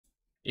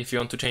If you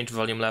want to change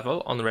volume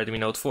level on Redmi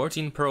Note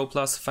 14 Pro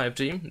Plus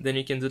 5G, then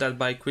you can do that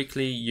by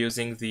quickly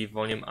using the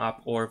volume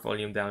up or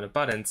volume down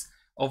buttons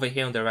over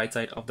here on the right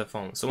side of the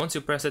phone. So once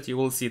you press it, you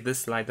will see this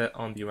slider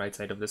on the right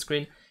side of the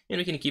screen, and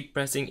you can keep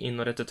pressing in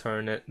order to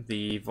turn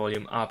the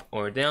volume up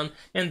or down,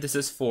 and this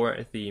is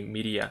for the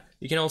media.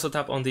 You can also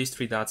tap on these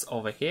three dots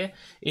over here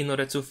in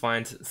order to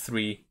find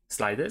three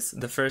sliders.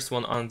 The first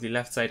one on the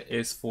left side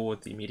is for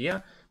the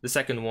media, the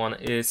second one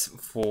is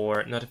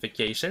for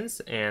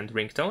notifications and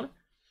ringtone,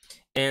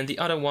 and the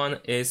other one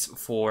is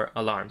for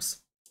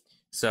alarms.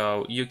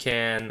 So you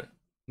can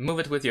move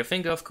it with your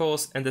finger, of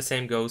course, and the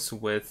same goes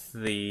with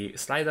the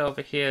slider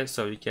over here,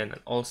 so you can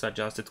also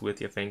adjust it with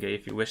your finger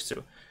if you wish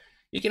to.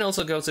 You can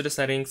also go to the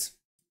settings,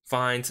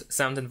 find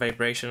sound and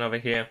vibration over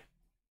here,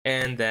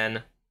 and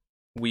then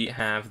we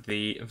have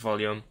the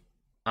volume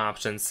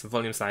options,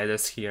 volume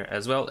sliders here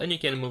as well, and you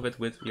can move it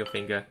with your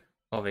finger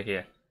over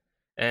here.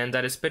 And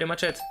that is pretty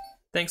much it.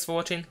 Thanks for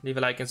watching, leave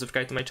a like and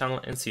subscribe to my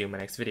channel, and see you in my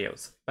next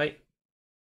videos. Bye!